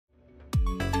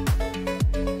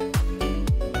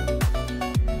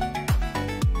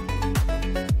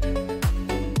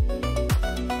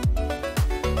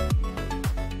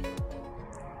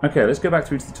Okay, let's go back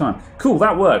through to the time. Cool,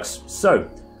 that works. So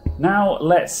now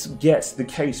let's get the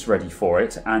case ready for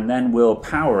it, and then we'll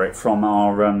power it from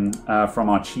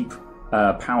our cheap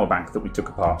power bank that we took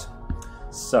apart.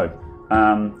 So,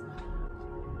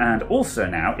 and also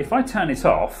now, if I turn it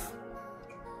off,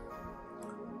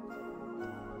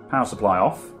 power supply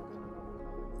off,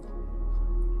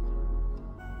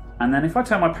 and then if I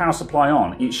turn my power supply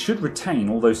on, it should retain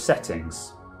all those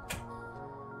settings.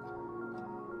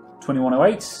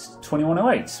 2108,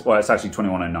 2108. Well, it's actually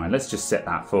 2109. Let's just set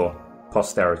that for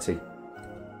posterity.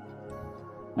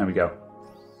 There we go.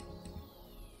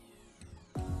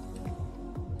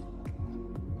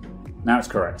 Now it's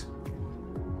correct.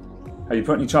 Have you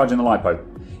put any charge in the LiPo?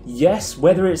 Yes,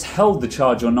 whether it's held the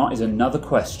charge or not is another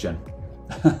question.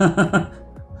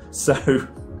 So,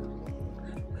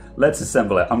 let's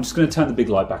assemble it. I'm just going to turn the big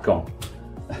light back on.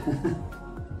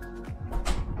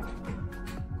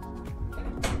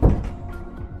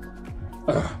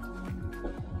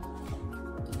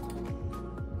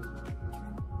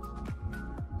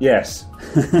 Yes,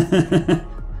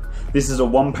 this is a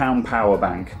 £1 power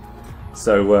bank,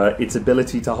 so its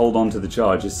ability to hold on to the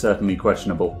charge is certainly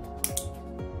questionable.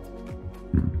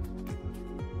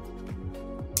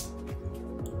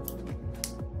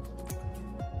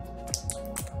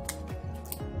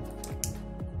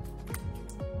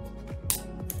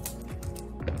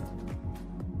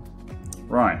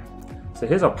 Right, so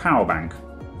here's our power bank.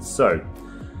 So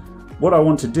what I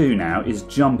want to do now is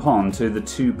jump on to the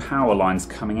two power lines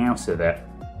coming out of it.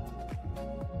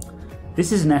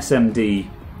 This is an SMD.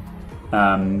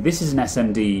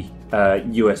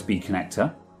 USB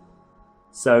connector.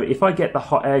 So if I get the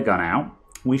hot air gun out,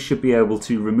 we should be able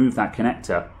to remove that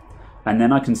connector, and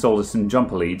then I can solder some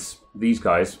jumper leads, these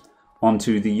guys,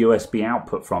 onto the USB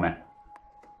output from it.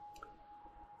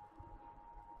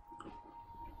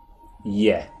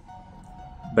 Yeah,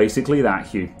 basically that,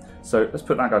 Hugh. So let's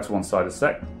put that guy to one side a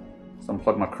sec. Let's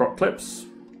unplug my croc clips.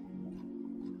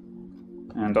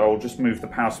 And I'll just move the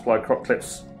power supply croc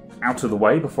clips out of the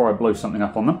way before I blow something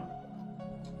up on them.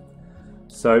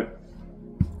 So,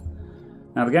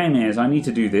 now the game is I need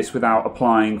to do this without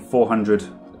applying 400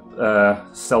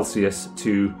 Celsius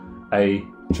to a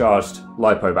charged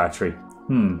LiPo battery.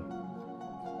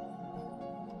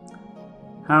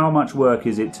 How much work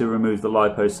is it to remove the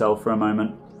LiPo cell for a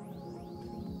moment?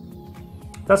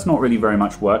 That's not really very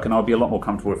much work, and I'll be a lot more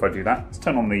comfortable if I do that. Let's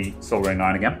turn on the soldering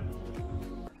iron again.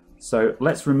 So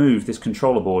let's remove this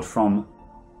controller board from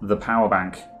the power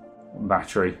bank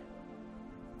battery.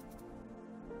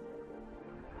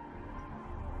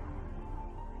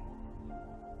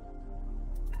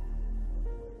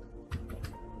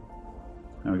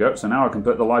 There we go. So now I can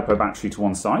put the LiPo battery to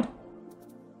one side.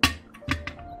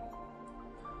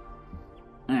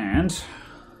 And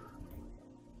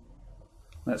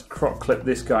let's crop clip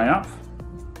this guy up.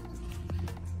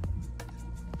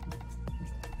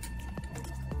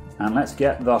 And let's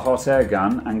get the hot air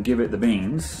gun and give it the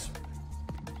beans.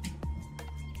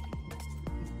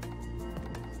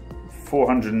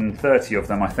 430 of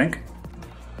them, I think.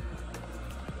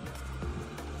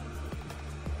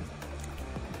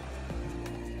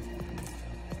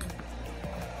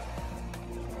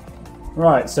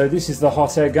 Right, so this is the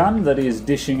hot air gun that is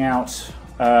dishing out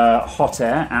hot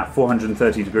air at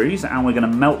 430 degrees, and we're going to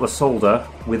melt the solder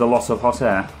with a lot of hot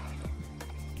air.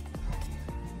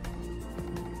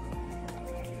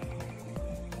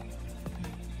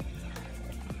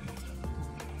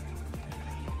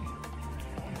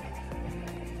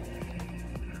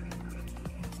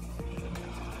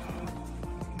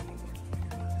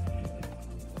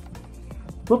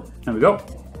 Whoop, there we go.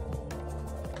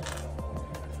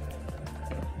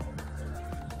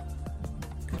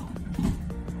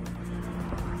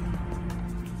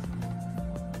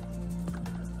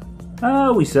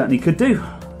 We certainly could do.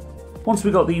 Once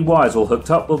we got the wires all hooked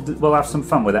up, we'll have some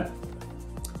fun with it.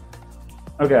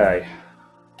 Okay.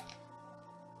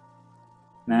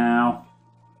 Now,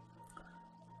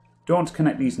 do I want to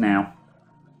connect these now?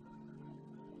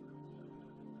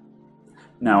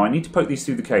 Now, I need to poke these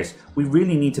through the case. We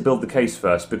really need to build the case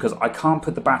first because I can't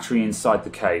put the battery inside the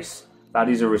case. That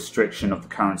is a restriction of the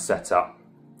current setup.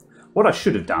 What I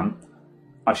should have done,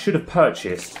 I should have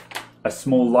purchased a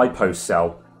small LiPo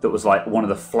cell that was like one of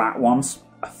the flat ones,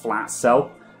 a flat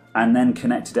cell, and then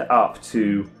connected it up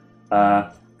to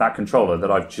that controller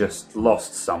that I've just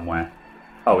lost somewhere.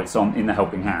 Oh, it's in the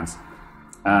helping hands.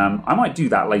 I might do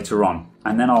that later on,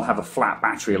 and then I'll have a flat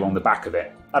battery along the back of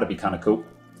it. That'd be kind of cool.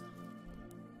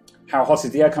 How hot is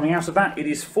the air coming out of that? It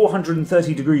is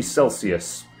 430 degrees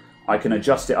Celsius. I can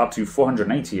adjust it up to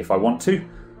 480 if I want to,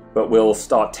 but we'll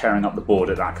start tearing up the board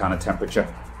at that kind of temperature.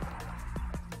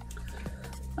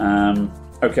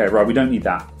 Okay, right, we don't need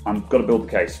that. I've got to build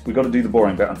the case. We've got to do the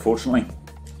boring bit, unfortunately.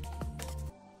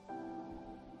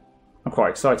 I'm quite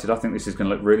excited. I think this is going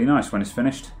to look really nice when it's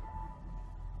finished.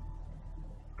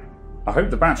 I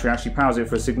hope the battery actually powers it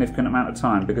for a significant amount of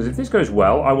time, because if this goes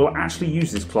well, I will actually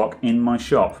use this clock in my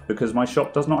shop, because my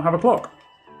shop does not have a clock.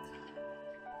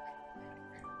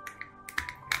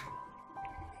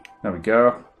 There we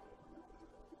go.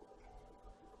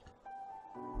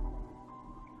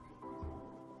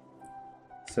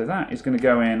 So that is going to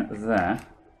go in there.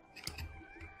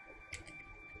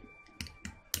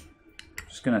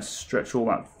 Just going to stretch all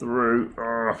that through.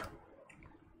 Ugh.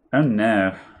 Oh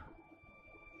no.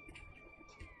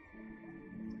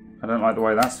 I don't like the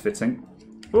way that's fitting.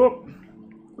 Oh.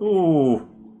 Ooh.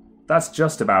 That's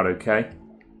just about okay.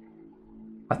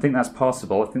 I think that's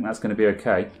possible. I think that's going to be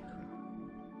okay.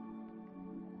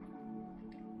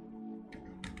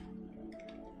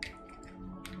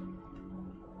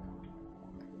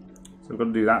 So we've got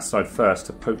to do that side first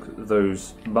to poke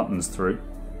those buttons through.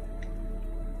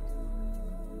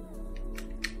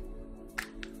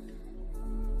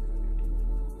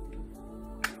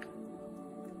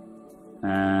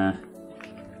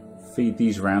 Feed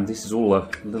these around. This is all a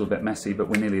little bit messy, but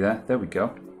we're nearly there. There we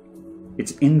go.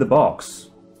 It's in the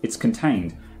box. It's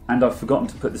contained. And I've forgotten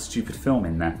to put the stupid film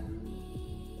in there.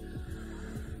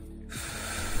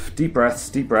 Deep breaths,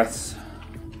 deep breaths.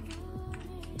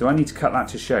 Do I need to cut that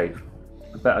to shape?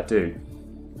 I bet I do.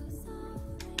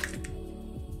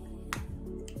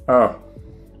 Oh.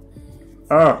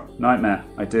 Oh, nightmare.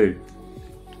 I do.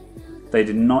 They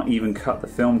did not even cut the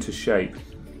film to shape.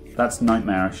 That's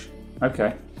nightmarish.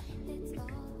 Okay.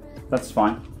 That's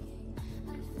fine.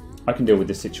 I can deal with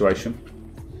this situation.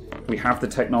 We have the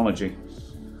technology.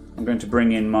 I'm going to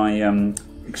bring in my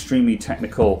extremely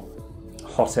technical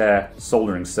hot air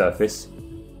soldering surface,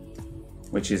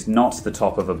 which is not the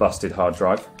top of a busted hard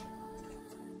drive.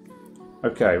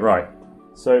 Okay, right.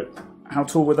 So, how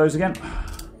tall were those again?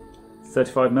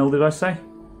 35mm, did I say?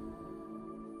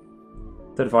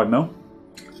 35mm.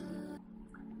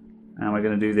 And we're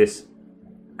going to do this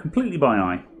completely by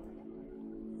eye.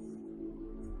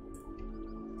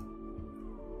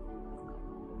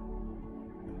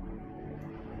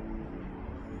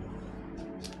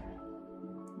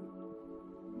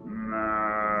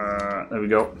 There we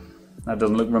go. That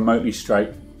doesn't look remotely straight.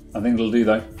 I think it'll do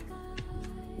though.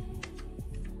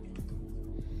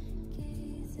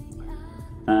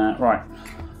 Right.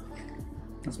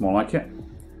 That's more like it.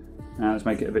 Now let's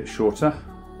make it a bit shorter.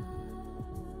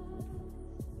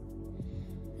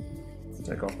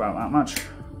 Take off about that much.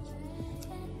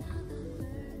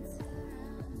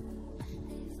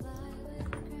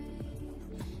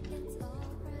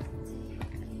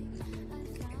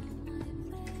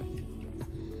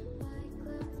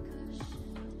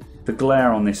 The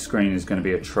glare on this screen is going to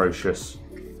be atrocious.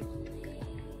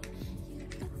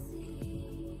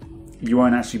 You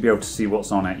won't actually be able to see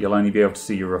what's on it. You'll only be able to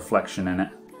see your reflection in it.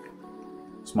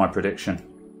 It's my prediction.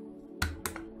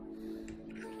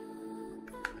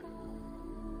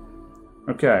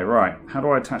 Okay, right. How do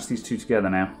I attach these two together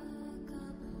now?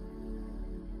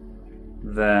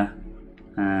 There.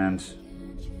 And...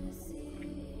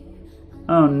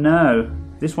 oh no!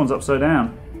 This one's upside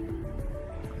down.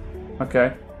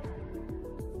 Okay.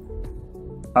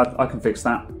 I can fix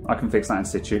that. I can fix that in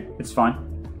situ. It's fine.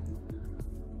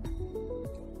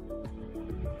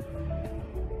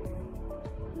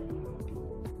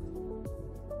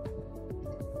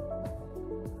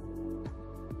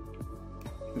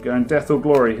 We're going death or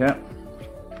glory here.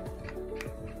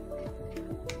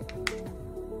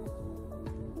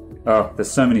 Oh,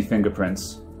 there's so many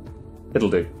fingerprints. It'll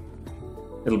do.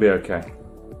 It'll be okay.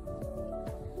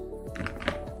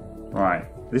 Right.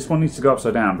 This one needs to go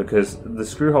upside down because the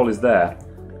screw hole is there,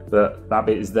 but that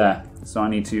bit is there. So I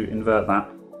need to invert that.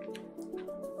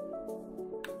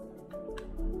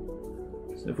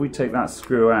 So if we take that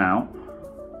screw out,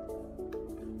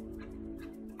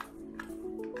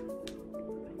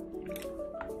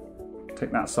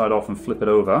 take that side off and flip it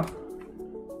over.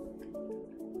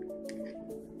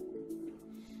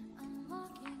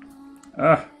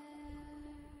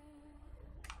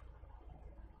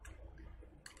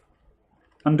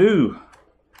 Undo.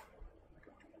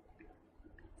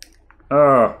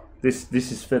 Oh, this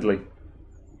is fiddly.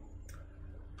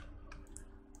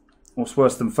 What's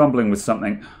worse than fumbling with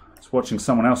something? It's watching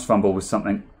someone else fumble with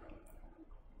something.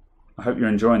 I hope you're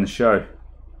enjoying the show.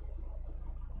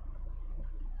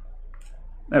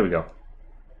 There we go.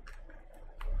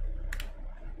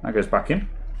 That goes back in.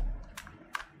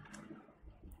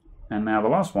 And now the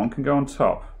last one can go on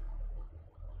top.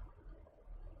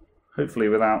 Hopefully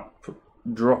without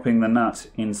dropping the nut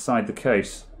inside the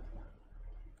case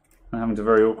and having to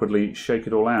very awkwardly shake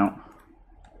it all out.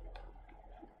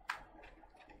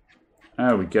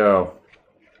 There we go.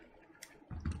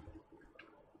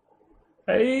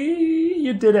 Hey,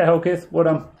 you did it, Helkith. Well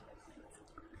done.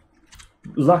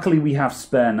 Luckily, we have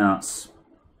spare nuts.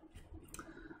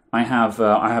 I have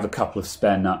a couple of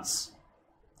spare nuts.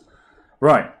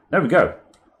 Right, there we go.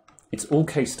 It's all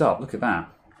cased up. Look at that.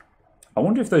 I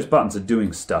wonder if those buttons are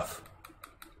doing stuff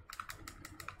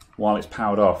while it's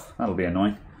powered off. That'll be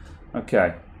annoying.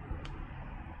 Okay.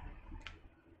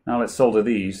 Now let's solder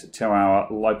these to our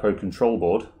LiPo control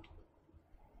board.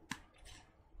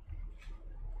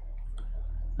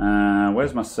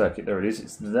 Where's my circuit? There it is.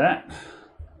 It's there.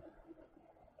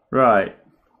 Right.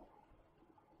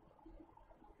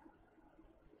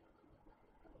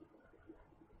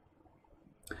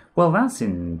 Well, that's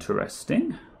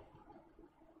interesting.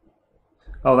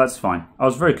 Oh, that's fine. I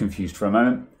was very confused for a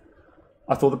moment.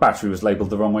 I thought the battery was labelled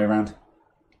the wrong way around.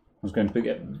 I was going to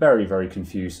get very, very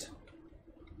confused.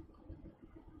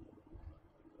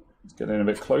 Let's get in a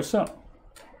bit closer.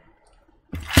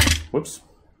 Whoops.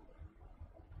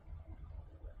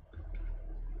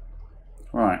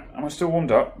 Right, am I still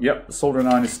warmed up? Yep, the soldering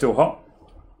iron is still hot.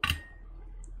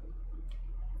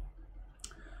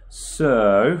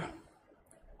 So,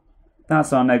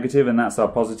 that's our negative and that's our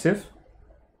positive.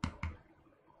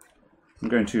 I'm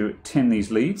going to tin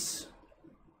these leads.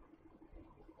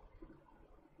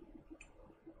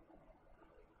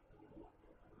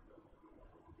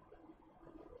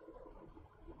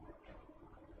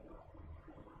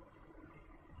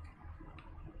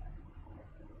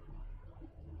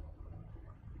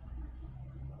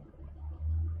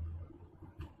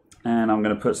 And I'm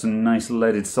going to put some nice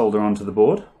leaded solder onto the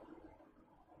board.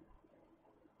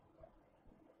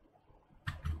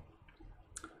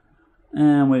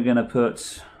 And we're going to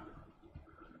put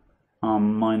our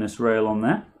minus rail on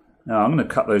there. Now I'm going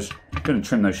to cut those, I'm going to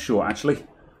trim those short actually.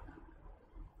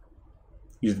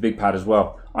 Use the big pad as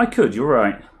well. I could, you're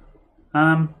right.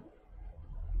 I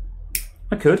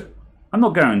could. I'm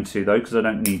not going to though because I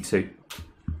don't need to.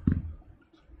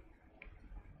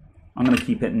 I'm going to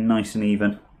keep it nice and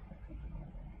even.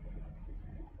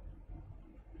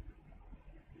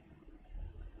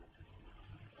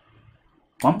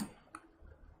 One.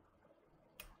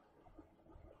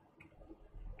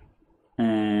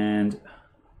 And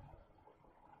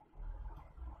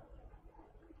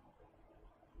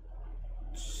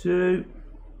two.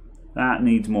 That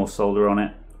needs more solder on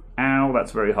it. Ow,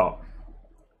 that's very hot.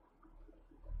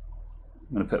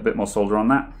 I'm going to put a bit more solder on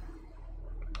that.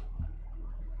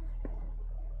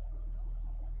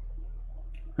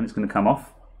 And it's going to come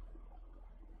off.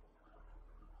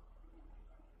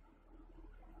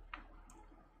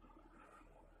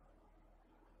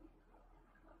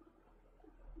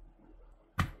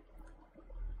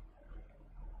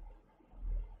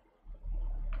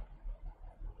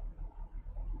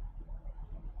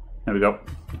 There we go.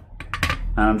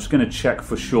 And I'm just going to check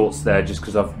for shorts there just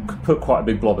because I've put quite a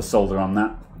big blob of solder on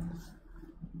that.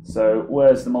 So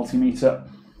where's the multimeter?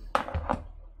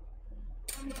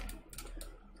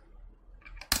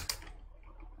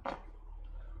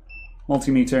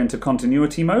 Multimeter into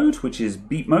continuity mode, which is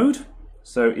beep mode.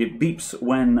 So it beeps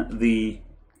when the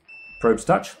probes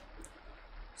touch.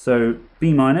 So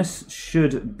B minus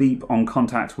should beep on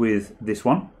contact with this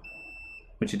one,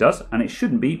 which it does, and it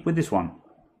shouldn't beep with this one,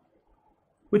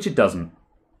 which it doesn't.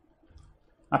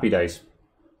 Happy days.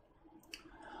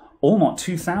 Allmot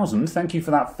 2000, thank you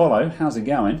for that follow. How's it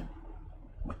going?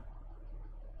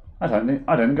 I don't think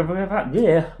I've ever had.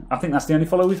 Yeah, I think that's the only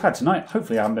follow we've had tonight.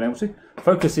 Hopefully I haven't been able to.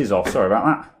 Focus is off, sorry about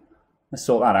that. Let's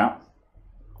sort that out.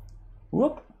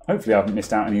 Whoop. Hopefully I haven't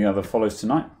missed out any other follows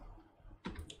tonight.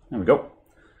 There we go.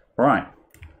 Right.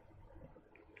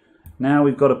 Now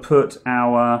we've got to put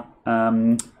our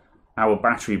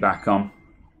battery back on.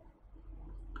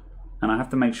 And I have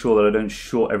to make sure that I don't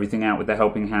short everything out with the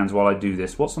helping hands while I do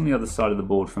this. What's on the other side of the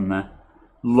board from there?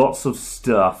 Lots of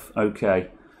stuff. Okay.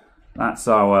 That's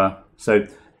our... so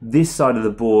this side of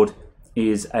the board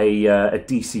is a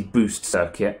DC boost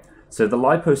circuit. So the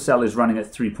LiPo cell is running at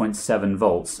 3.7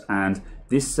 volts and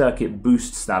this circuit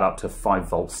boosts that up to 5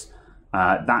 volts.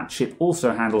 That chip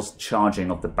also handles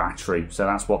charging of the battery. So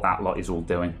that's what that lot is all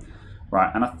doing. Right,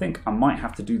 and I think I might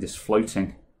have to do this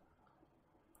floating.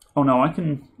 Oh no, I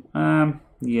can...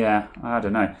 yeah, I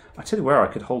don't know. I tell you where I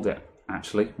could hold it,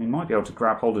 actually. We might be able to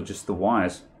grab hold of just the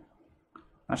wires.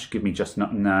 That should give me just...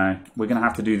 No, we're going to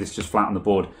have to do this just flat on the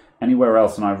board. Anywhere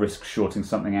else and I risk shorting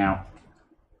something out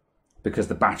because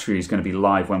the battery is going to be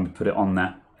live when we put it on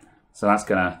there. So that's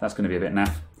gonna be a bit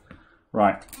naff.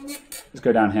 Right, let's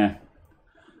go down here.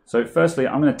 So firstly,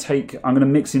 I'm going to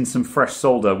mix in some fresh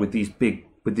solder with this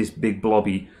big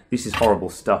blobby. This is horrible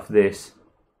stuff, this.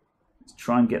 Let's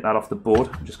try and get that off the board.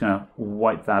 I'm just going to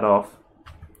wipe that off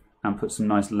and put some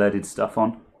nice leaded stuff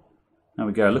on. There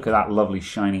we go. Look at that lovely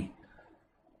shiny.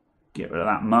 Get rid of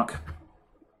that muck.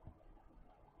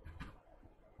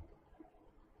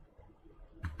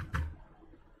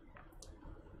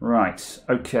 Right,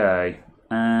 okay.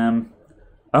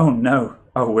 Oh no.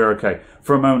 Oh, we're okay.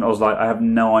 For a moment I was like, I have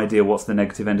no idea what's the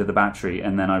negative end of the battery,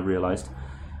 and then I realised.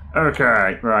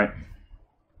 Okay, right.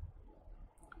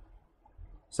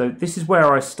 So this is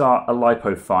where I start a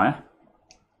lipo fire.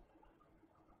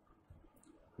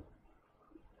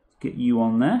 Get you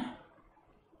on there.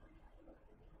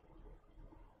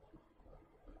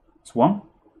 That's one.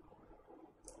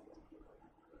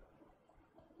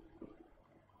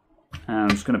 And I'm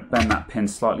just going to bend that pin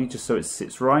slightly just so it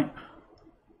sits right.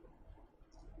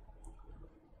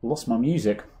 Lost my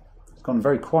music. It's gone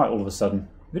very quiet all of a sudden.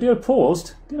 Video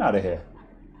paused? Get out of here.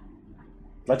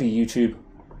 Bloody YouTube.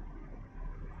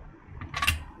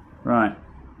 Right.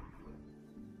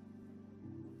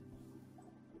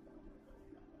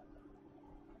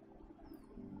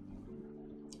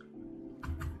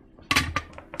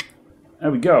 There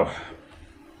we go.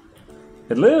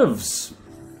 It lives.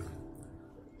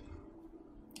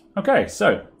 Okay,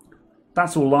 so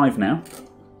that's all live now.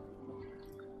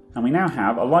 And we now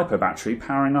have a LiPo battery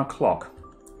powering our clock.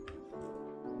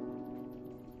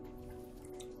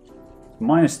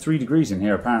 Minus 3 degrees in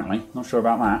here apparently. Not sure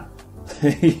about that.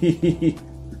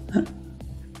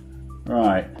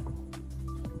 Right.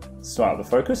 Start the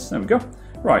focus. There we go.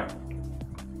 Right.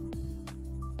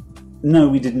 No,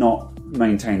 we did not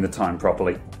maintain the time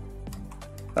properly.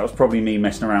 That was probably me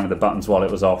messing around with the buttons while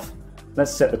it was off.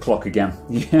 Let's set the clock again.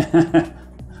 Yeah.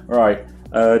 Right.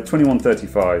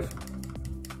 21:35.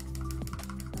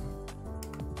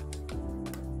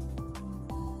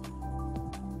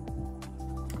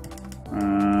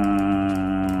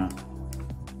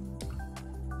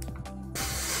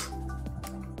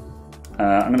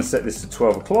 I'm going to set this to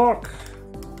 12 o'clock.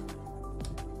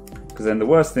 Because then the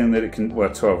worst thing that it can... Well,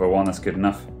 12:01, that's good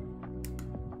enough.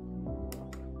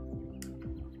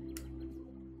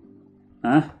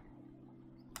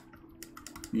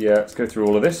 Yeah, let's go through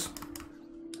all of this.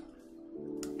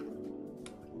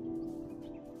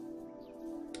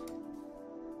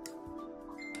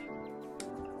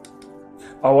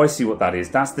 Oh, I see what that is.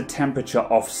 That's the temperature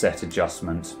offset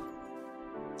adjustment.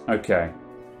 Okay.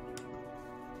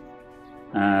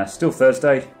 Still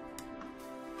Thursday.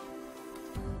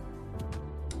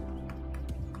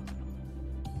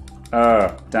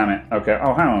 Oh, damn it. Okay.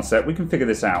 Oh, hang on a sec. We can figure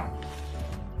this out.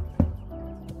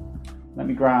 Let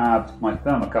me grab my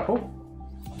thermocouple.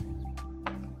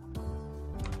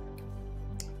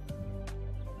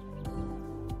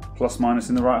 Plus minus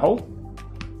in the right hole.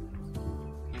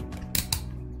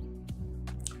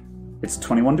 It's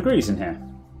 21 degrees in here.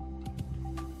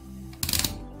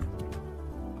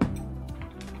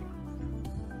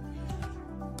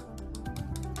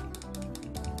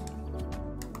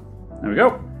 There we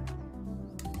go.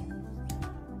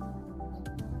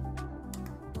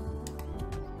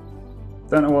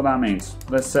 Don't know what that means.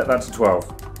 Let's set that to 12.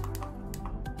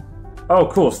 Oh,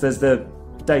 of course, there's the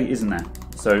date, isn't there?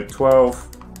 So 12,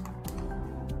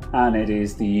 and it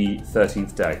is the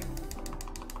 13th day.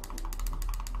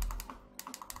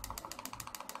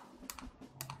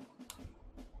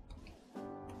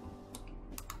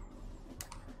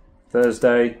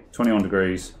 Thursday, 21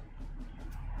 degrees.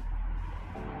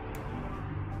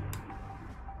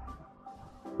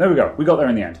 There we go. We got there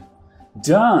in the end.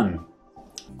 Done.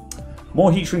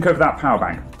 More heat shrink over that power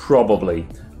bank? Probably.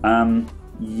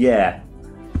 Yeah.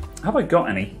 Have I got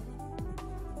any?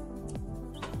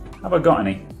 Have I got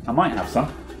any? I might have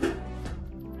some.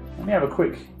 Let me have a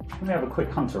quick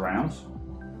hunt around.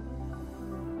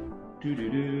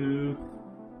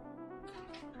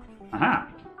 Aha.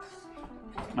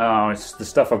 Oh, it's the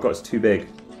stuff I've got is too big.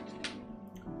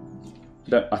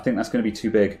 I think that's going to be too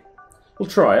big. We'll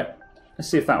try it. Let's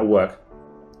see if that'll work.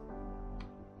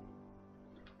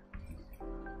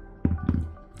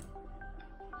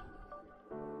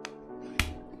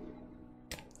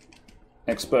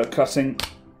 Expert cutting,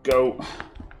 go.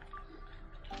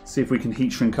 See if we can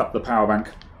heat shrink up the power bank.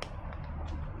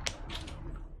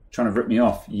 Trying to rip me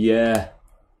off. Yeah.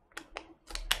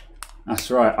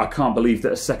 That's right. I can't believe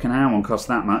that a second-hand one costs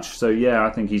that much. So yeah, I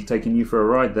think he's taking you for a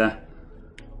ride there.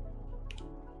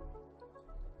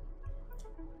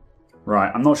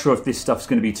 Right, I'm not sure if this stuff's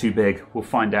going to be too big. We'll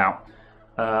find out.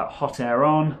 Hot air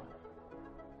on.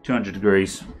 200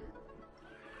 degrees.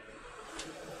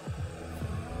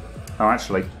 Oh,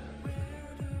 actually,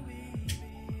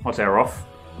 Hot air off.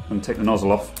 I'm going to take the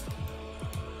nozzle off.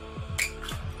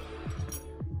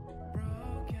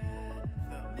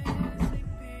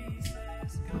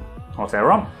 Hot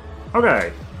air on.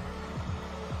 Okay.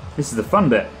 This is the fun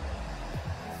bit.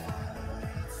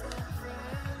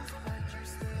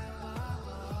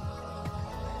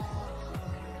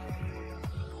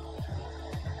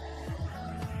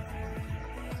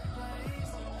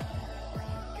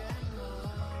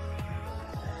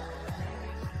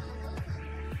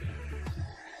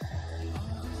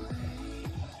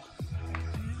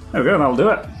 There we go, that'll do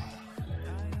it.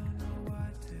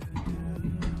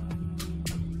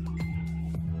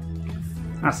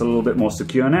 That's a little bit more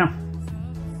secure now.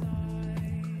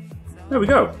 There we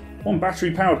go, one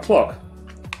battery powered clock.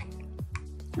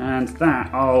 And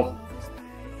that, I'll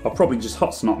probably just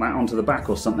hot snot that onto the back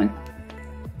or something.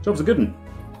 Job's a good one.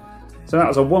 So that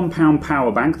was a £1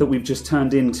 power bank that we've just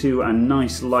turned into a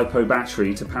nice LiPo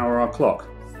battery to power our clock,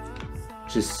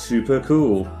 which is super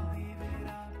cool.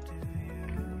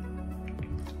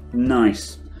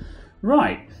 Nice.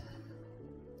 Right.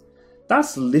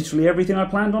 That's literally everything I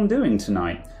planned on doing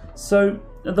tonight. So,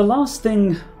 the last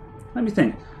thing... Let me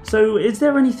think. So, is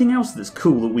there anything else that's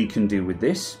cool that we can do with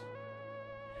this?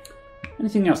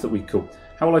 Anything else that we cool?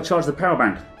 How will I charge the power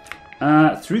bank?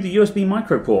 Through the USB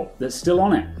micro port that's still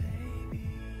on it.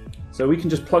 So we can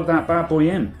just plug that bad boy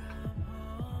in.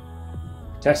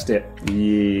 Test it.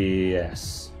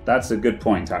 Yes. That's a good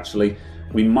point, actually.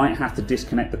 We might have to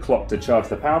disconnect the clock to charge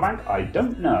the power bank. I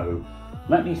don't know.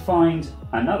 Let me find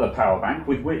another power bank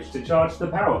with which to charge the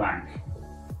power bank.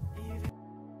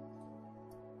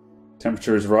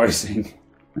 Temperature is rising.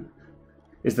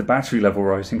 Is the battery level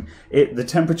rising? The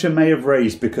temperature may have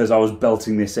raised because I was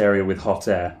belting this area with hot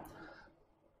air.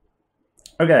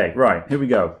 Okay, right, here we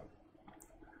go.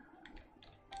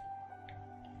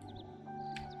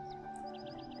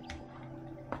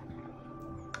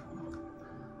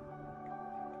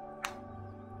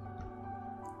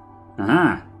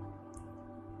 Aha!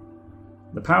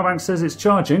 The power bank says it's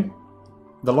charging.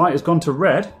 The light has gone to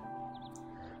red.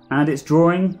 And it's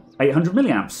drawing 800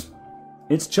 milliamps.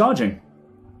 It's charging.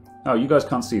 Oh, you guys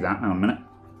can't see that. Hang on a minute.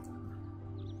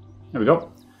 There we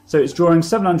go. So it's drawing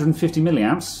 750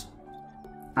 milliamps.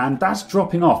 And that's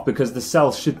dropping off because the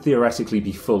cell should theoretically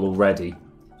be full already.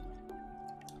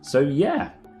 So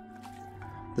yeah.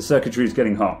 The circuitry is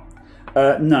getting hot.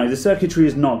 No, the circuitry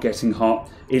is not getting hot.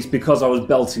 It's because I was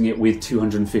belting it with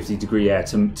 250 degree air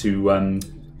to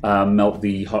melt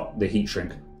the heat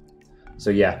shrink. So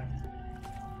yeah.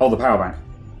 Oh, the power bank.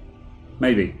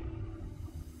 Maybe.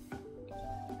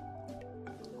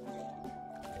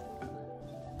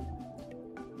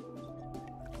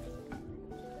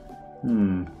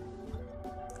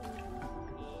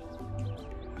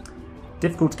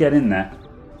 Difficult to get in there.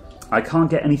 I can't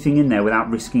get anything in there without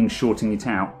risking shorting it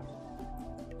out.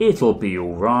 It'll be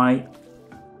alright.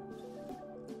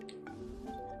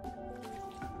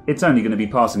 It's only going to be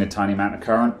passing a tiny amount of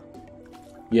current.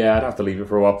 Yeah, I'd have to leave it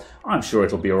for a while. I'm sure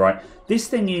it'll be alright. This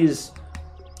thing is...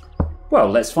 Well,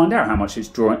 let's find out how much it's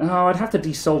drawing. Oh, I'd have to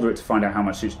desolder it to find out how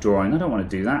much it's drawing. I don't want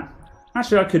to do that.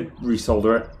 Actually, I could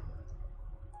resolder it.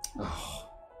 Oh.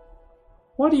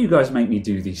 Why do you guys make me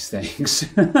do these things?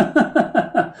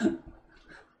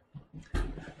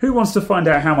 Who wants to find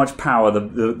out how much power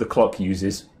the clock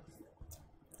uses?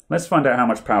 Let's find out how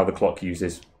much power the clock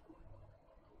uses.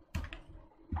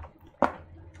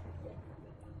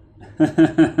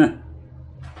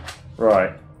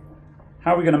 Right.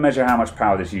 How are we going to measure how much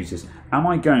power this uses? Am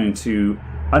I going to...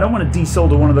 I don't want to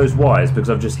desolder one of those wires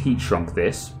because I've just heat shrunk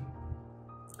this.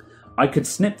 I could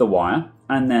snip the wire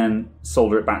and then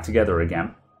solder it back together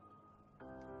again.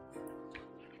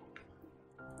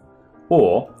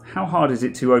 Or, how hard is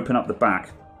it to open up the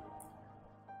back?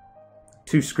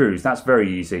 2 screws, that's very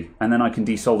easy. And then I can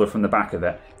desolder from the back of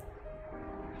it.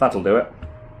 That'll do it.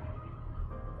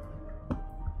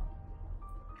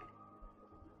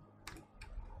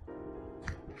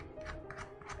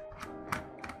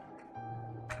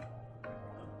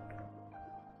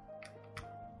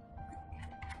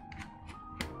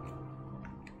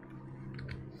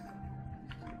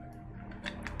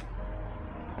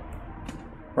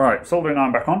 Right, soldering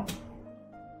iron back on.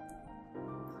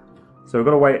 So we've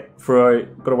got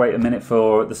to wait a minute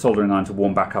for the soldering iron to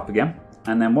warm back up again.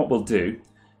 And then what we'll do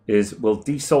is we'll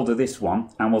desolder this one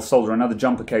and we'll solder another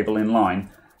jumper cable in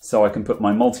line so I can put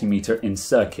my multimeter in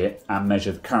circuit and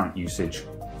measure the current usage.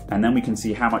 And then we can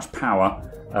see how much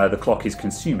power the clock is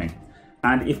consuming.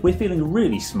 And if we're feeling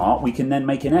really smart, we can then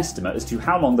make an estimate as to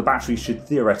how long the battery should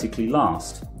theoretically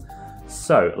last.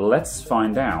 So let's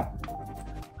find out.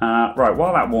 Right,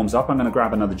 while that warms up, I'm going to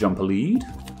grab another jumper lead.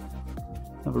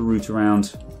 Have a route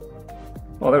around.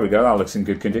 Oh, there we go. That looks in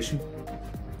good condition.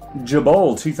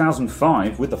 Jabal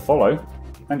 2005 with the follow.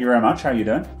 Thank you very much. How are you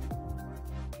doing?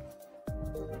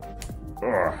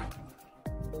 Ugh.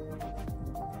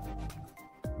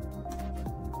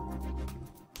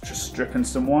 Just stripping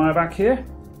some wire back here.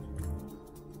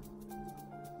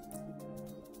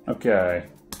 Okay.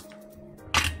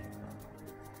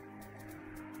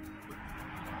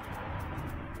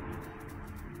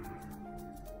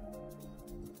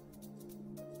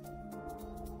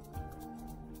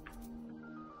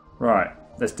 Right,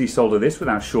 let's desolder this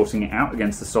without shorting it out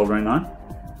against the soldering line.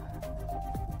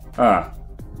 Ah.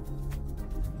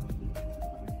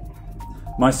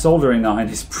 My soldering iron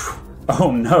is... Oh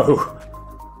no!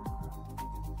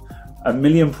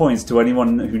 1,000,000 points to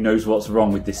anyone who knows what's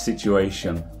wrong with this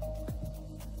situation.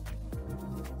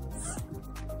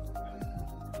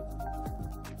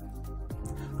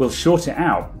 We'll short it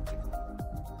out.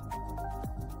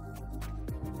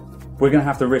 We're going to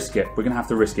have to risk it. We're going to have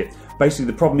to risk it. Basically,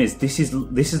 the problem is this is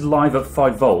live at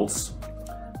 5 volts,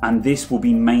 and this will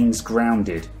be mains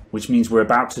grounded, which means we're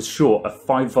about to short a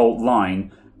 5 volt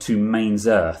line to mains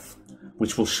earth,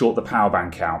 which will short the power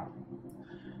bank out.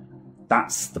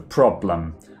 That's the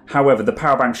problem. However, the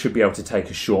power bank should be able to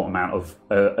take a short amount of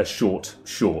a short.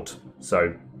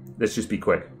 So let's just be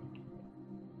quick.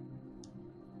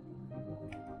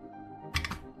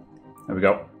 There we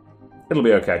go. It'll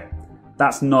be okay.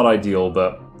 That's not ideal,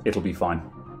 but it'll be fine.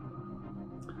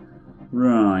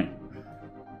 Right.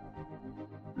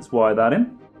 Let's wire that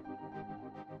in.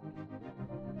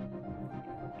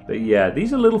 But yeah,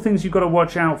 these are little things you've got to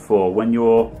watch out for when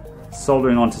you're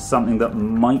soldering onto something that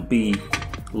might be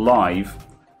live.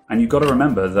 And you've got to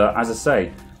remember that, as I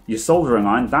say, your soldering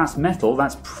iron, that's metal,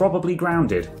 that's probably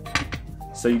grounded.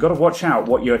 So you've got to watch out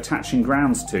what you're attaching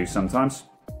grounds to sometimes.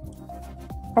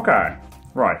 Okay,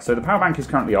 right, so the power bank is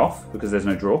currently off because there's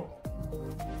no draw.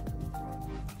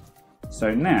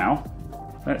 So now,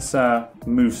 let's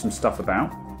move some stuff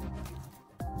about.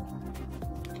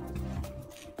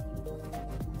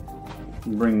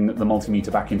 Bring the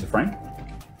multimeter back into frame.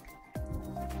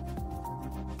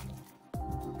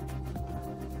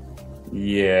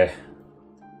 Yeah.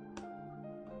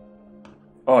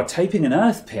 Oh, taping an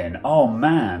earth pin. Oh,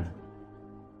 man.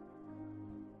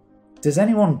 Does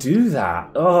anyone do that?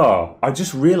 Oh, I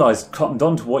just realised, cottoned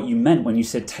on to what you meant when you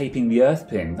said taping the earth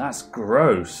pin. That's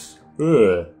gross.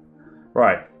 Ugh.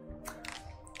 Right.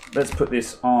 Let's put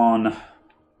this on...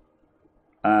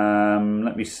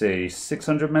 let me see,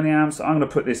 600 milliamps. I'm going to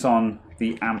put this on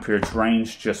the amperage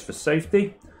range just for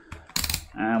safety,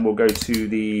 and we'll go to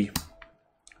the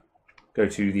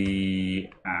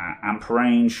amp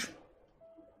range.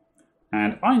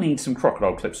 And I need some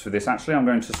crocodile clips for this. Actually, I'm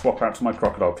going to swap out to my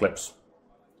crocodile clips.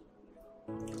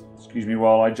 Excuse me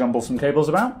while I jumble some cables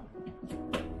about.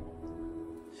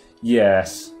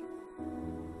 Yes.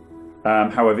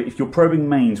 However, if you're probing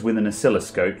mains with an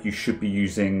oscilloscope, you should be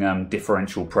using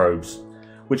differential probes,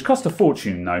 which cost a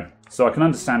fortune though, so I can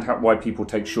understand why people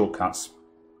take shortcuts.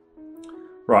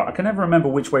 Right, I can never remember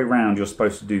which way round you're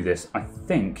supposed to do this. I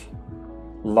think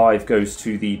live goes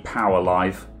to the power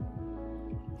live.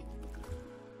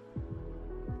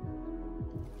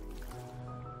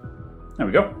 There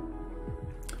we go.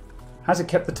 Has it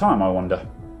kept the time, I wonder?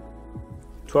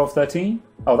 12:13?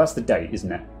 Oh, that's the date,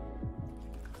 isn't it?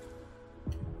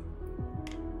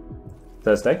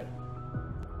 Thursday.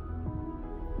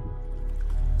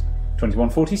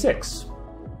 21:46.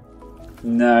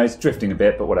 No, it's drifting a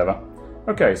bit, but whatever.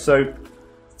 Okay, so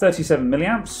 37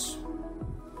 milliamps.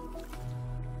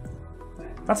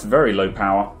 That's very low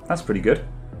power. That's pretty good.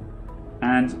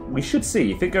 And we should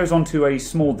see, if it goes on to a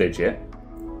small digit,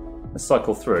 let's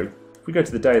cycle through. If we go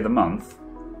to the day of the month,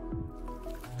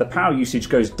 the power usage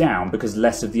goes down because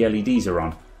less of the LEDs are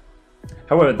on.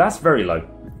 However, that's very low.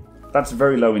 That's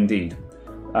very low indeed.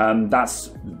 I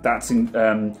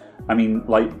mean,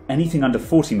 like anything under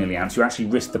 40 milliamps, you actually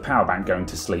risk the power bank going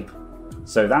to sleep.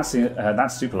 So that's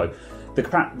super low.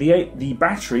 The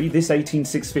battery, this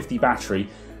 18650 battery,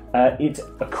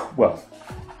 well,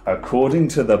 according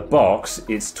to the box,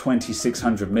 it's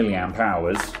 2600 milliamp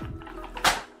hours.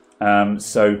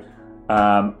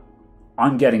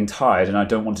 I'm getting tired and I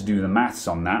don't want to do the maths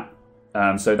on that.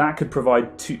 So that could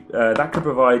provide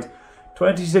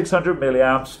 2600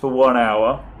 milliamps for 1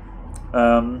 hour,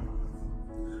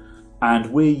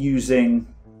 and we're using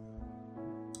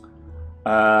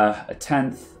a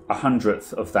tenth, a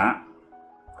hundredth of that.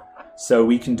 So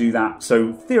we can do that.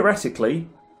 So theoretically,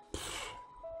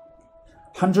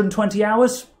 120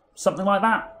 hours, something like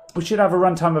that. We should have a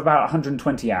runtime of about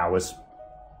 120 hours.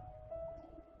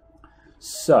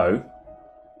 So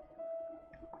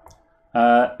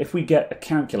If we get a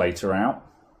calculator out,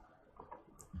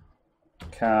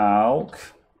 calc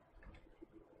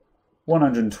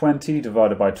 120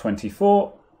 divided by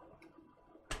 24,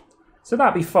 so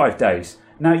that'd be 5 days.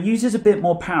 Now it uses a bit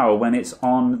more power when it's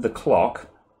on the clock.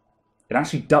 It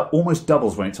actually almost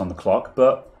doubles when it's on the clock,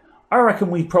 but I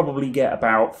reckon we probably get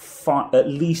about at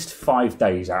least 5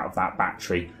 days out of that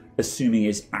battery, assuming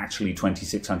it's actually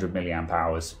 2600 milliamp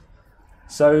hours.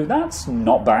 So that's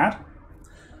not bad.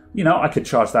 You know, I could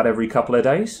charge that every couple of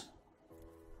days.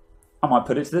 I might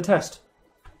put it to the test.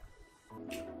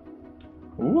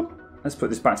 Ooh, let's put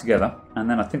this back together, and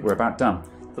then I think we're about done.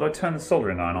 Did I turn the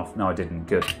soldering iron off? No, I didn't.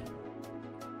 Good.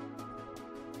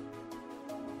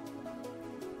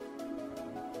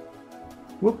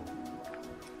 Whoop.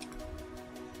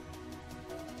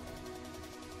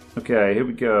 Okay, here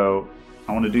we go.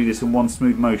 I want to do this in one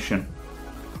smooth motion.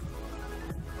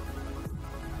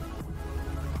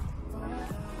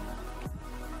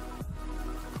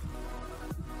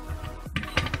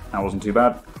 That wasn't too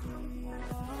bad.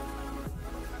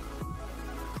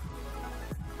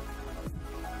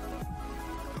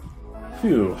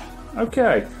 Phew.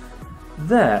 Okay.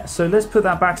 There. So let's put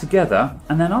that back together.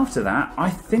 And then after that, I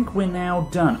think we're now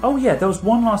done. Oh yeah, there was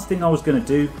one last thing I was going to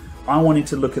do. I wanted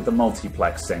to look at the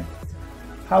multiplexing.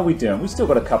 How are we doing? We've still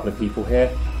got a couple of people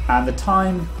here. And the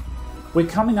time, we're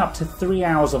coming up to 3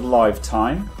 hours of live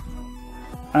time.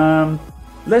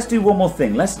 Let's do one more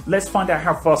thing. Let's find out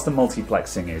how fast the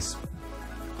multiplexing is.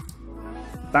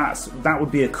 That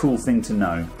would be a cool thing to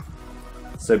know.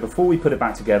 So before we put it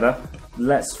back together,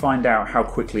 let's find out how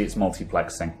quickly it's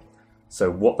multiplexing. So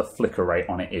what the flicker rate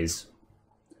on it is.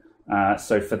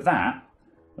 So for that,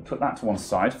 I'll put that to one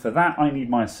side. For that, I need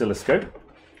my oscilloscope.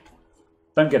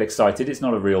 Don't get excited, it's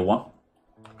not a real one.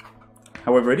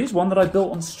 However, it is one that I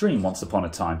built on stream once upon a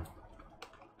time.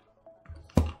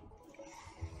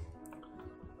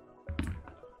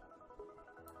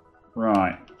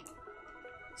 Right.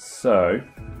 So,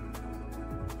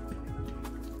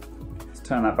 let's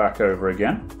turn that back over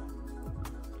again.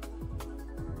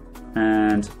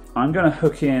 And I'm going to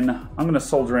hook in, I'm going to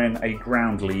solder in a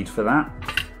ground lead for that.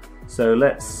 So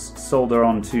let's solder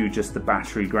onto just the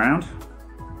battery ground.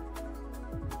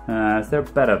 Is there a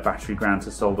better battery ground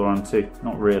to solder onto?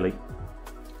 Not really.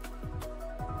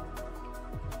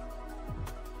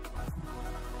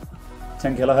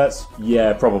 $10 kilohertz?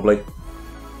 Yeah, probably.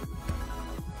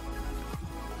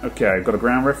 Okay, I've got a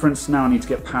ground reference. Now I need to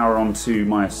get power onto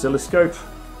my oscilloscope.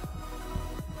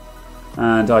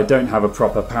 And I don't have a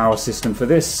proper power system for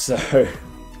this, so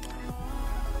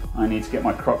I need to get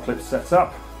my crop clip set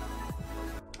up.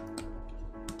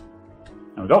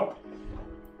 There we go.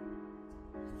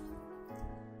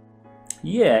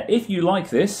 Yeah, if you like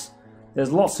this,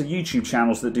 there's lots of YouTube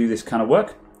channels that do this kind of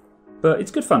work, but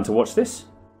it's good fun to watch this.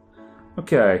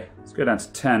 Okay, let's go down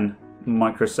to 10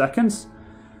 microseconds,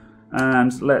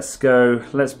 and let's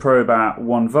probe at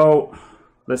 1 volt.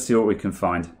 Let's see what we can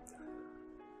find.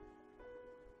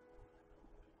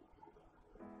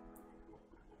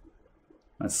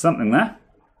 That's something there.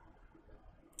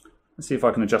 Let's see if I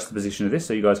can adjust the position of this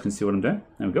so you guys can see what I'm doing.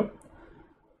 There we go.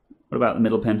 What about the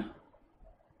middle pin?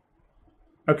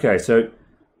 Okay, so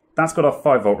that's got our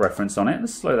 5 volt reference on it.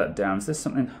 Let's slow that down. Is there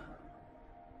something?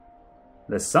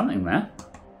 There's something there.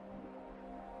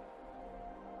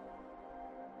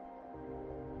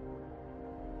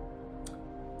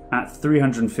 At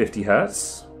 350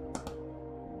 hertz.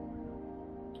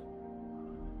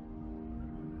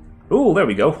 Oh, there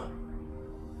we go.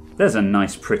 There's a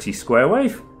nice pretty square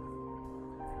wave.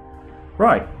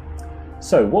 Right,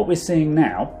 so what we're seeing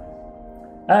now,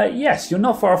 yes, you're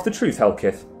not far off the truth,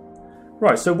 Helkith.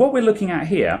 Right, so what we're looking at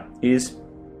here is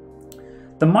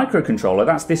the microcontroller,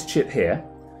 that's this chip here.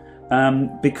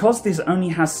 Because this only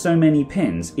has so many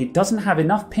pins, it doesn't have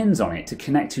enough pins on it to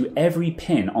connect to every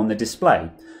pin on the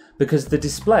display, because the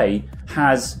display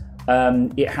has,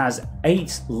 it has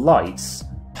 8 lights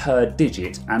per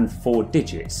digit and 4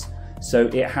 digits. So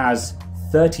it has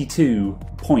 32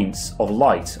 points of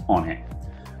light on it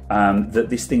that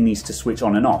this thing needs to switch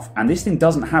on and off. And this thing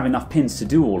doesn't have enough pins to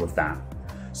do all of that.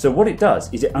 So what it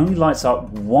does is it only lights up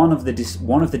one of the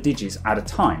digits at a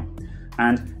time.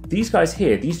 And these guys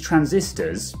here, these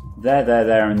transistors,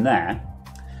 there, and there,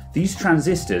 these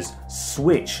transistors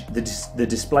switch the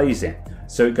displays in.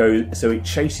 So it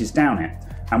chases down it.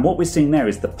 And what we're seeing there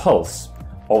is the pulse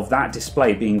of that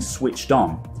display being switched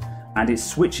on. And it's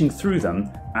switching through them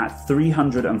at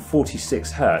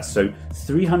 346 hertz. So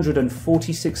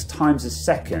 346 times a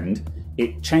second,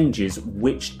 it changes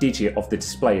which digit of the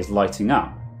display is lighting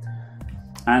up.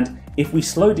 And if we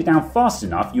slowed it down fast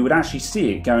enough, you would actually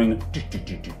see it going,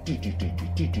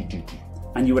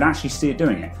 and you would actually see it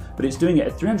doing it. But it's doing it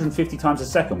at 350 times a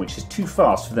second, which is too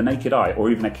fast for the naked eye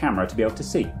or even a camera to be able to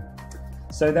see.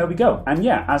 So there we go. And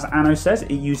yeah, as Anno says,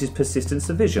 it uses persistence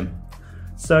of vision.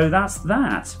 So that's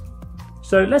that.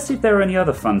 So let's see if there are any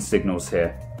other fun signals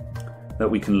here that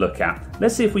we can look at.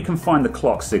 Let's see if we can find the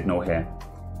clock signal here.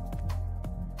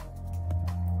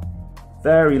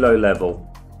 Very low level.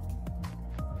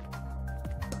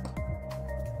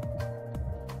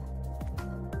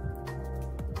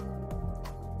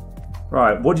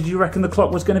 Right, what did you reckon the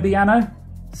clock was going to be, Anno?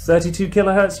 32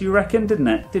 kilohertz you reckon,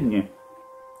 didn't you?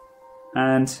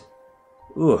 And,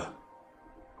 ooh.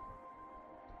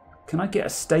 Can I get a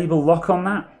stable lock on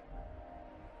that?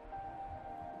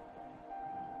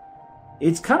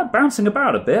 It's kind of bouncing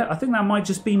about a bit. I think that might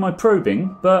just be my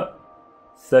probing, but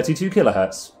 32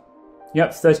 kilohertz.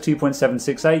 Yep,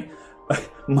 32.768.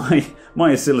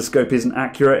 My oscilloscope isn't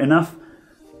accurate enough.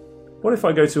 What if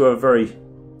I go to a very...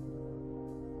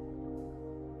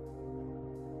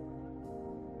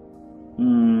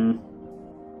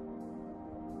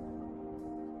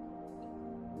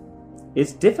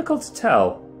 It's difficult to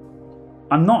tell.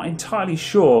 I'm not entirely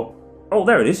sure. Oh,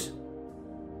 there it is.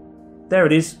 There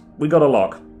it is. We got a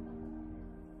lock.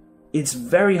 It's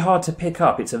very hard to pick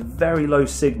up. It's a very low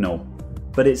signal,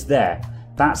 but it's there.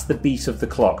 That's the beat of the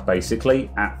clock,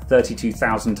 basically, at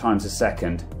 32,000 times a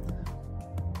second.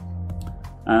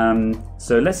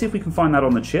 So let's see if we can find that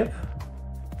on the chip.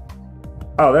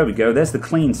 Oh, there we go. There's the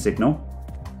clean signal.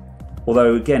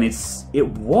 Although, again, it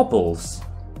wobbles.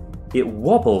 It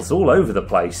wobbles all over the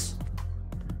place.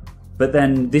 But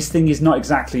then this thing is not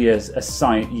exactly it's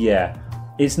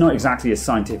not exactly a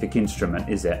scientific instrument,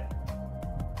 is it?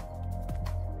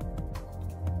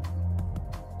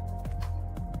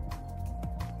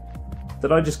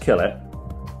 Did I just kill it?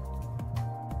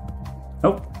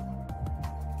 Oh.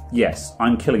 Yes,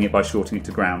 I'm killing it by shorting it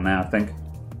to ground now, I think.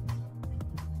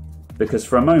 Because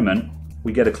for a moment,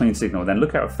 we get a clean signal. Then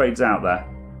look how it fades out there.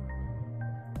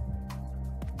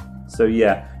 So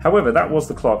yeah, however, that was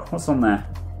the clock. What's on there?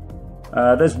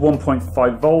 There's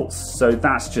 1.5 volts, so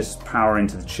that's just power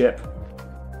into the chip.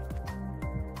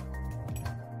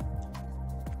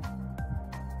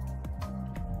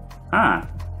 Ah,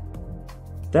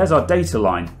 there's our data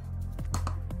line.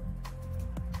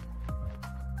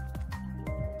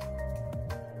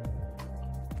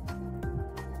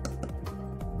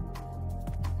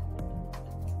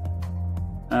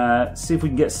 See if we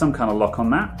can get some kind of lock on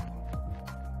that.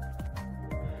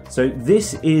 So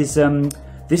this is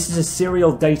a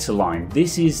serial data line.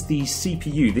 This is the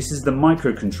CPU. This is the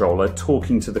microcontroller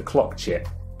talking to the clock chip.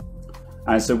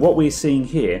 And so what we're seeing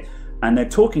here, and they're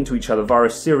talking to each other via a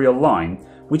serial line,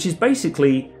 which is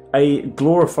basically a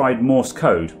glorified Morse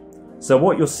code. So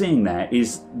what you're seeing there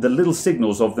is the little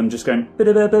signals of them just going,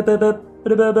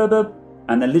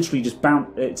 and they're literally just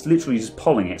it's literally just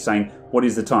polling it, saying, what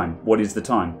is the time? What is the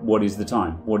time? What is the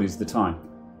time? What is the time?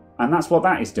 And that's what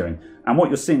that is doing. And what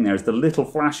you're seeing there is the little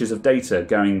flashes of data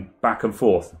going back and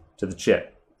forth to the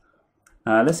chip.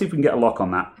 Let's see if we can get a lock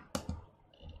on that.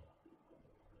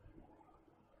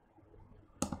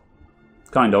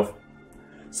 Kind of.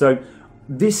 So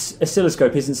this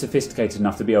oscilloscope isn't sophisticated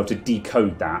enough to be able to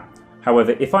decode that.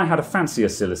 However, if I had a fancy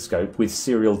oscilloscope with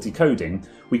serial decoding,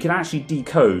 we could actually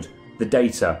decode the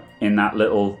data in that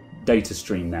little data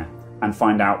stream there and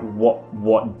find out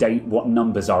what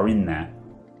numbers are in there.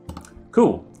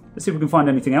 Cool. Let's see if we can find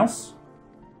anything else.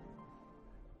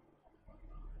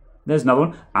 There's another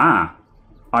one. Ah,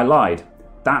 I lied.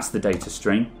 That's the data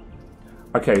stream.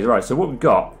 Okay, right, so what we've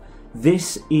got,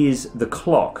 this is the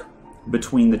clock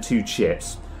between the two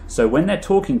chips. So when they're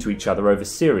talking to each other over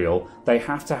serial, they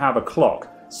have to have a clock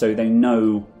so they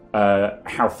know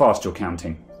how fast you're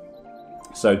counting.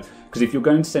 So, because if you're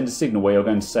going to send a signal where you're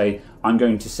going to say, I'm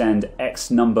going to send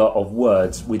X number of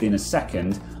words within a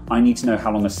second, I need to know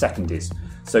how long a second is.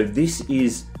 So this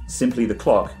is simply the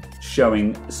clock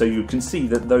showing, so you can see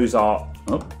that those are,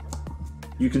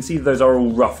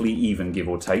 all roughly even, give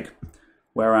or take.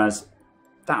 Whereas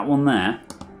that one there,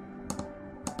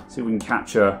 see if we can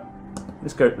capture,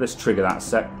 let's trigger that a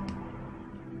sec.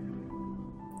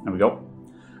 There we go.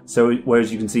 So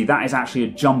whereas you can see that is actually a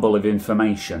jumble of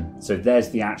information. So there's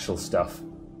the actual stuff.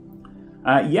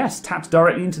 Yes, tapped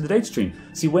directly into the data stream.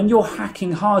 See, when you're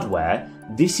hacking hardware,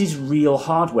 this is real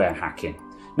hardware hacking.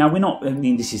 Now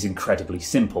this is incredibly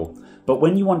simple, but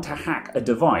when you want to hack a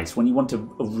device, when you want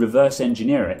to reverse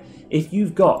engineer it, if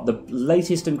you've got the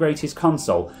latest and greatest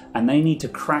console and they need to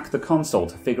crack the console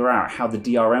to figure out how the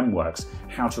DRM works,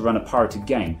 how to run a pirated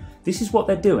game, this is what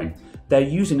they're doing. they're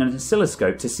using an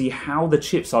oscilloscope to see how the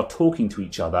chips are talking to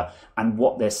each other and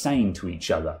what they're saying to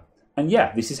each other. And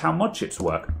yeah, this is how mod chips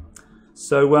work.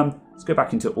 So let's go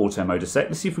back into auto mode a sec.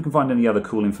 Let's see if we can find any other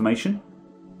cool information.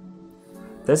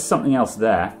 There's something else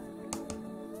there.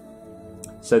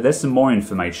 So there's some more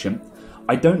information.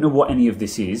 I don't know what any of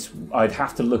this is. I'd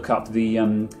have to look up the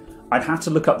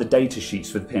data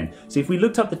sheets for the pin. So if we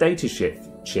looked up the data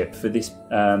chip for this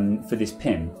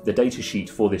pin, the data sheet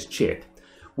for this chip,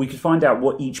 we could find out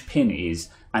what each pin is,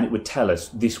 and it would tell us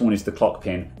this one is the clock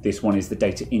pin, this one is the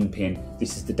data in pin,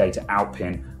 this is the data out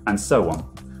pin, and so on.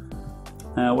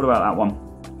 What about that one?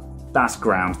 That's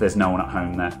ground. There's no one at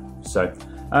home there. So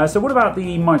what about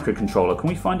the microcontroller? Can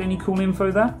we find any cool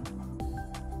info there?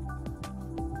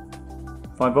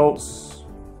 5 volts.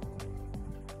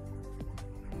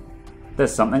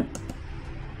 There's something.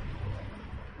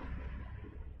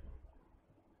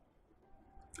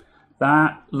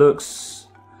 That looks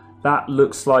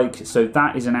like, so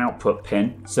that is an output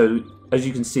pin. So as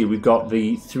you can see, we've got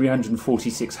the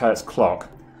 346 Hertz clock,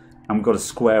 and we've got a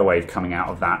square wave coming out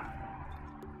of that.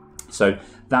 So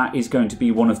that is going to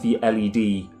be one of the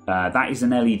LED, that is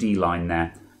an LED line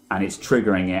there, and it's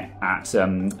triggering it at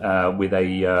with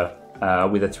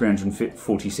a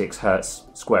 346 Hertz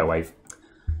square wave.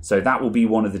 So that will be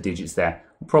one of the digits there.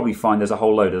 We'll probably find there's a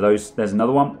whole load of those. There's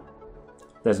another one.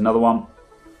 There's another one.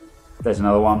 There's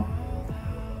another one.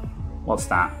 What's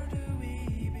that?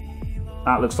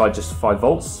 That looks like just 5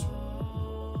 volts.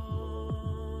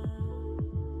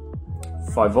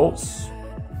 5 volts.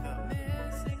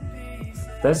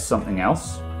 There's something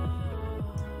else.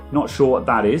 Not sure what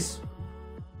that is.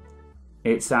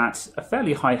 It's at a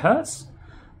fairly high hertz.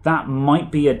 That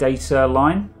might be a data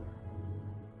line.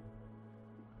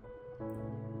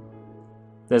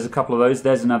 There's a couple of those.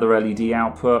 There's another LED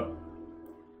output.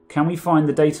 Can we find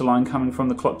the data line coming from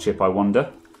the clock chip, I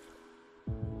wonder?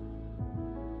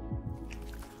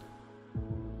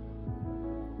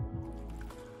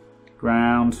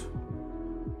 Ground.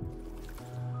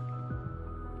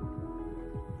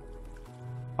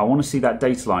 I want to see that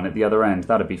data line at the other end.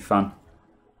 That'd be fun.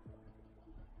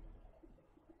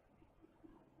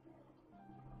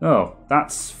 Oh,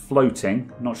 that's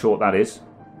floating. Not sure what that is.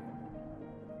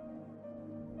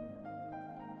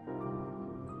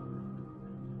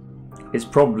 It's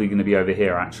probably going to be over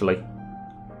here, actually.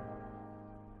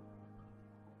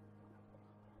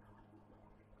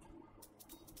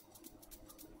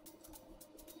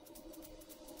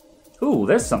 Ooh,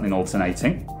 there's something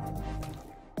alternating.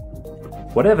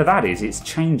 Whatever that is, it's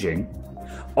changing.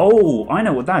 Oh, I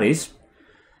know what that is.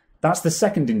 That's the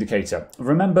second indicator.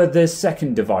 Remember the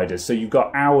second dividers. So you've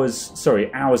got hours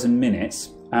and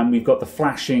minutes, and we've got the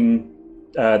flashing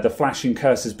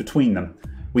cursors between them.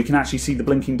 We can actually see the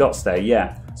blinking dots there,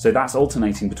 yeah. So that's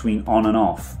alternating between on and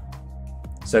off.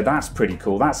 So that's pretty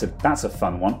cool. That's a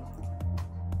fun one.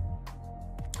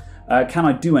 Can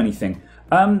I do anything?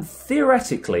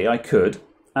 Theoretically, I could.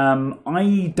 Again,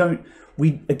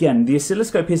 the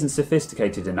oscilloscope isn't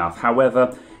sophisticated enough.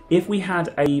 However, if we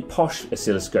had a posh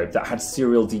oscilloscope that had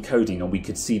serial decoding and we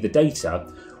could see the data,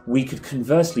 we could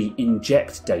conversely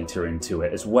inject data into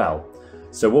it as well.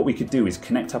 So what we could do is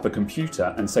connect up a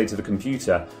computer and say to the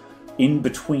computer, in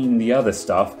between the other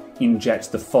stuff,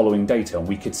 inject the following data, and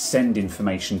we could send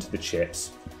information to the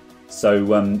chips.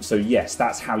 So yes,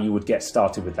 that's how you would get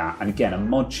started with that. And again, a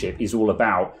mod chip is all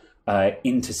about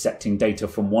intercepting data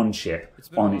from one chip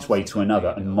on its way to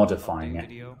another and modifying it.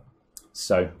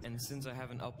 So, and since I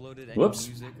haven't uploaded any whoops,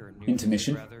 music or news,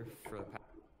 intermission. rather, for the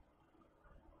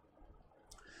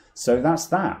So that's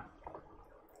that.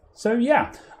 So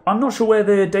yeah, I'm not sure where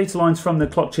the data lines from the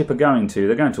clock chip are going to.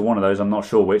 They're going to one of those, I'm not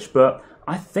sure which, but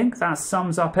I think that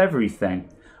sums up everything.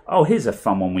 Oh, here's a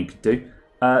fun one we could do.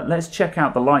 Let's check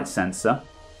out the light sensor.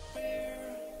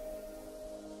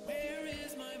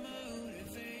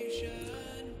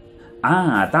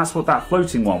 Ah, that's what that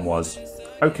floating one was.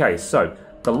 Okay, so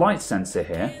the light sensor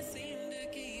here.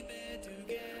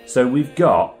 So we've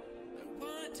got,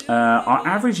 our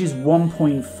average is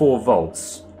 1.4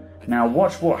 volts. Now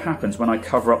watch what happens when I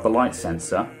cover up the light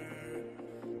sensor.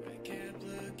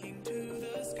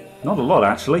 Not a lot,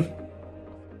 actually.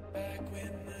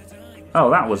 Oh,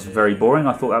 that was very boring.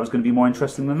 I thought that was going to be more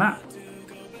interesting than that.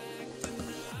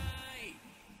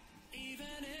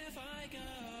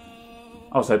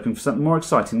 I was hoping for something more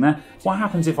exciting there. What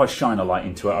happens if I shine a light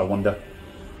into it, I wonder?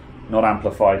 Not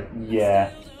amplified.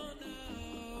 Yeah.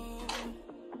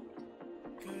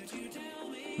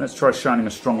 Let's try shining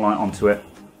a strong light onto it.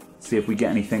 See if we get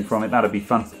anything from it. That'd be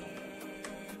fun.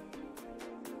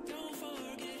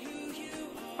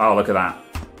 Oh, look at that.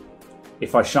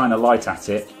 If I shine a light at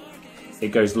it, it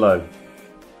goes low.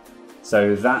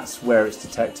 So that's where it's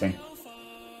detecting.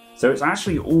 So it's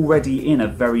actually already in a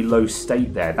very low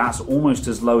state there. That's almost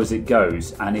as low as it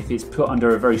goes. And if it's put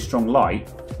under a very strong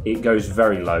light, it goes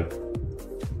very low.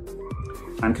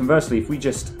 And conversely, if we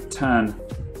just turn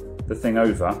the thing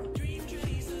over,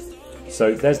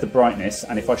 so there's the brightness,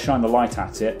 and if I shine the light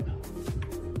at it,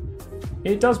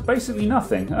 it does basically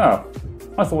nothing. Oh,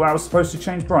 I thought that was supposed to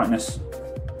change brightness.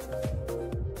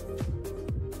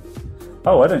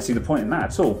 Oh, I don't see the point in that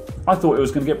at all. I thought it was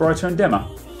going to get brighter and dimmer.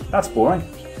 That's boring.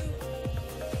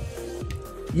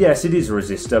 Yes, it is a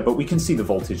resistor, but we can see the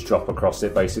voltage drop across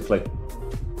it, basically.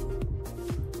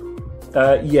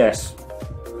 Yes.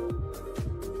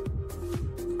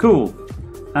 Cool.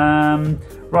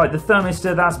 Right, the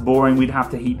thermistor, that's boring. We'd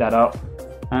have to heat that up.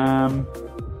 I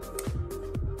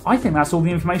think that's all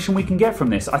the information we can get from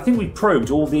this. I think we've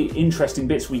probed all the interesting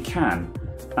bits we can.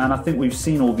 And I think we've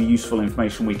seen all the useful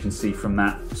information we can see from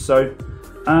that. So,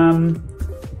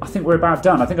 I think we're about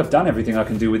done. I think I've done everything I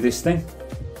can do with this thing.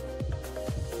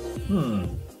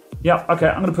 Yeah, okay,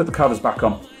 I'm going to put the covers back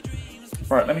on.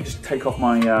 Right, let me just take off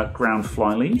my ground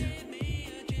fly lead.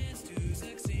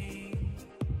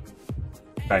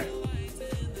 Okay.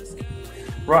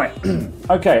 Right,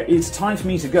 okay, it's time for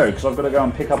me to go because I've got to go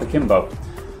and pick up Akimbo.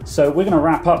 So we're going to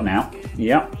wrap up now.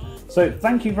 Yep. So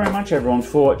thank you very much, everyone,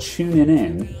 for tuning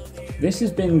in. This has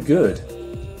been good.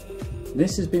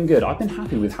 This has been good. I've been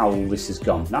happy with how all this has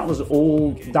gone. That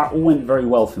all went very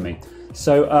well for me.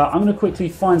 So I'm going to quickly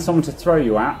find someone to throw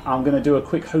you at. I'm going to do a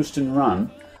quick host and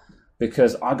run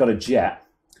because I got a jet.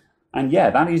 And yeah,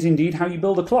 that is indeed how you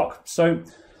build a clock. So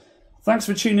thanks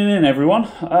for tuning in, everyone.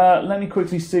 Let me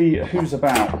quickly see who's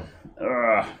about.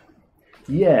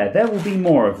 Yeah, there will be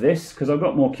more of this because I've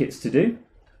got more kits to do.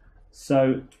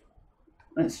 So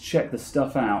let's check the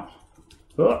stuff out.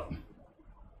 Oh.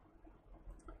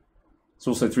 It's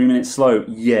also 3 minutes slow.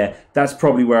 Yeah, that's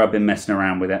probably where I've been messing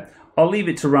around with it. I'll leave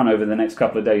it to run over the next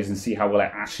couple of days and see how well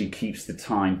it actually keeps the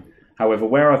time. However,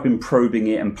 where I've been probing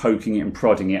it and poking it and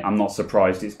prodding it, I'm not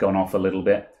surprised it's gone off a little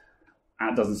bit.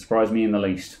 That doesn't surprise me in the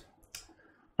least.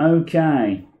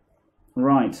 Okay,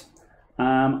 right.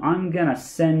 I'm going to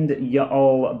send you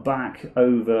all back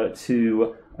over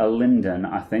to Linden,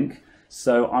 I think.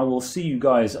 So I will see you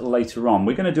guys later on.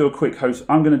 We're going to do a quick host.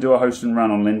 I'm going to do a host and run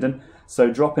on Linden.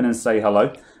 So drop in and say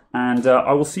hello. And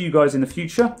I will see you guys in the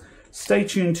future. Stay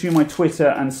tuned to my Twitter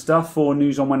and stuff for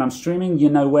news on when I'm streaming. You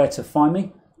know where to find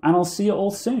me. And I'll see you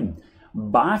all soon.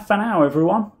 Bye for now,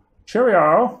 everyone.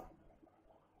 Cheerio.